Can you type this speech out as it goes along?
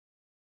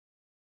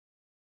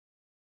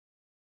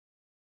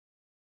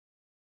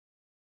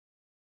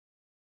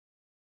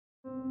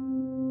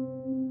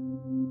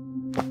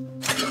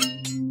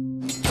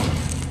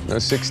I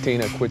was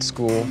 16, I quit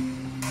school.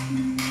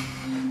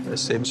 I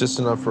saved just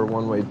enough for a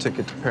one-way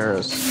ticket to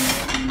Paris.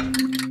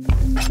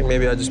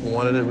 Maybe I just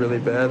wanted it really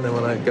bad, and then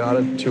when I got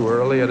it too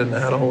early, I didn't know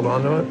how to hold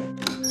on to it.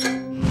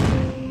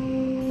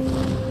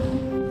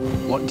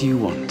 What do you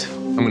want?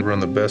 I'm gonna run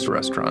the best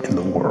restaurant in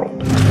the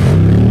world.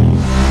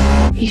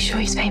 You sure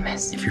he's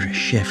famous? If you're a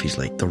chef, he's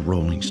like the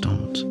Rolling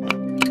Stones.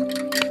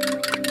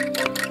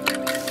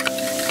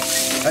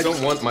 I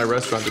don't want my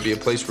restaurant to be a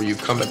place where you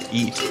come and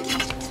eat.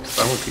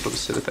 I want people to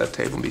sit at that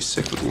table and be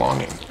sick with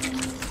longing.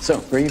 So,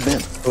 where you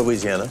been?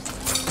 Louisiana.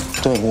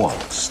 Doing what?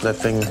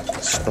 Sniffing,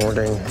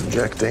 snorting,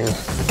 injecting.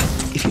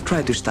 If you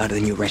try to start a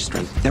new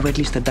restaurant, there are at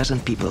least a dozen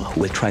people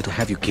who will try to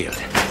have you killed.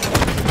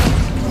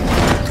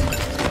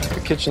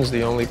 The kitchen's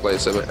the only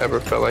place I've ever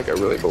felt like I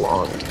really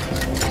belonged.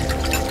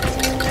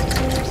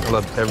 I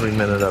loved every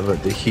minute of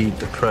it, the heat,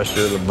 the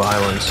pressure, the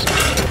violence.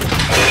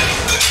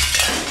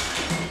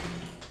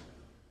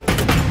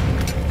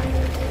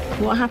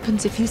 What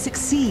happens if you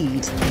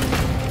succeed?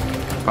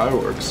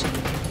 Fireworks.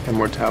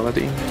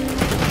 Immortality.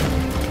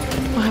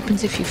 What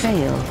happens if you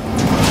fail?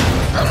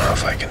 I don't know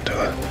if I can do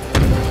it.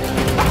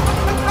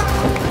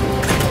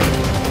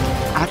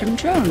 Adam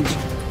Jones.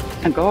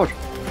 Thank God.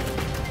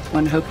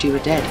 One hoped you were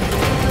dead.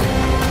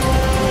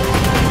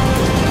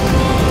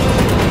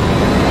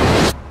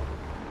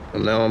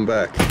 And now I'm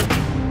back.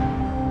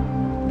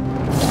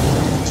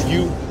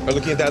 You are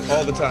looking at that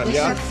all the time,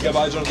 yeah? You have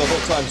eyes on it the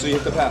whole time, so you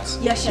hit the pass.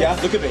 Yes, chef.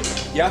 Yeah? Look at me.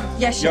 Yeah?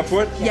 Yes, You up chef.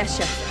 for it? Yes,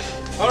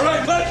 chef. All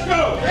right, let's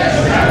go!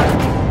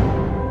 Yes,